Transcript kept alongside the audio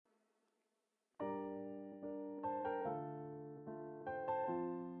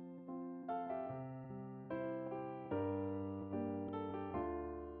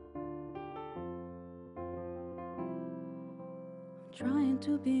Trying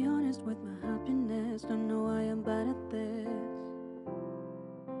to be honest with my happiness. Don't know I am bad at this.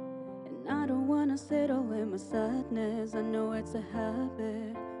 And I don't wanna sit away my sadness. I know it's a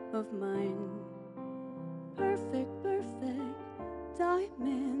habit of mine. Perfect, perfect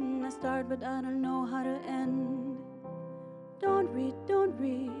timing. I start, but I don't know how to end. Don't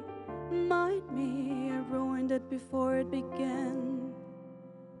remind me. I ruined it before it began.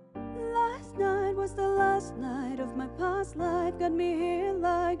 Last night was the last night of my past life. Got me here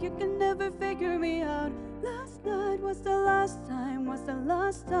like you can never figure me out. Last night was the last time, was the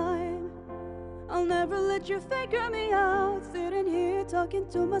last time. I'll never let you figure me out. Sitting here talking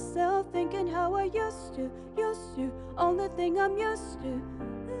to myself, thinking how I used to. Only thing I'm used to.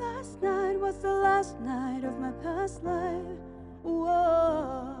 Last night was the last night of my past life.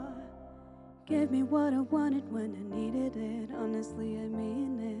 Whoa. Gave me what I wanted when I needed it. Honestly, I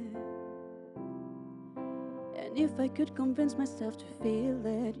mean it. And if I could convince myself to feel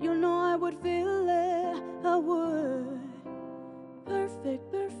it, you know I would feel it. I would.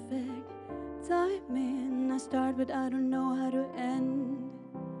 Perfect, perfect timing. I start, but I don't know how to end.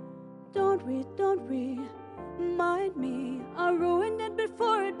 Don't remind me. I ruined it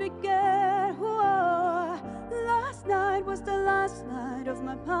before it began. Whoa. Last night was the last night of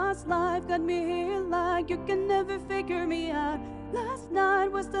my past life. Got me here like you can never figure me out. Last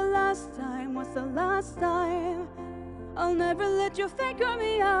night was the last time, was the last time. I'll never let you figure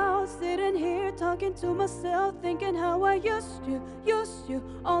me out. Sitting here talking to myself, thinking how I used to.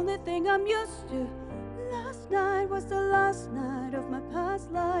 Only thing I'm used to. Last night was the last night of my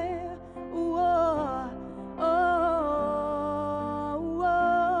past life. Whoa, oh,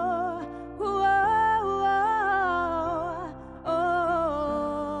 whoa, whoa, whoa,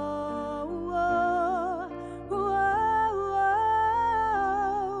 whoa, whoa.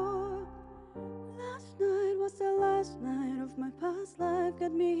 Last night was the last night of my past life.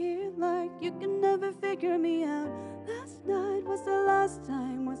 Got me here like you can never figure me out. Last night was the last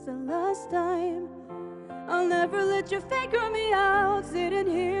time, was the last time. I'll never let you figure me out. Sitting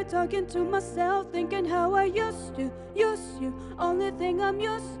here talking to myself, thinking how I used to. Only thing I'm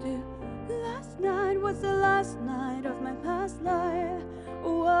used to. Last night was the last night of my past life.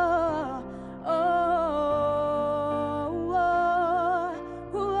 Whoa, oh.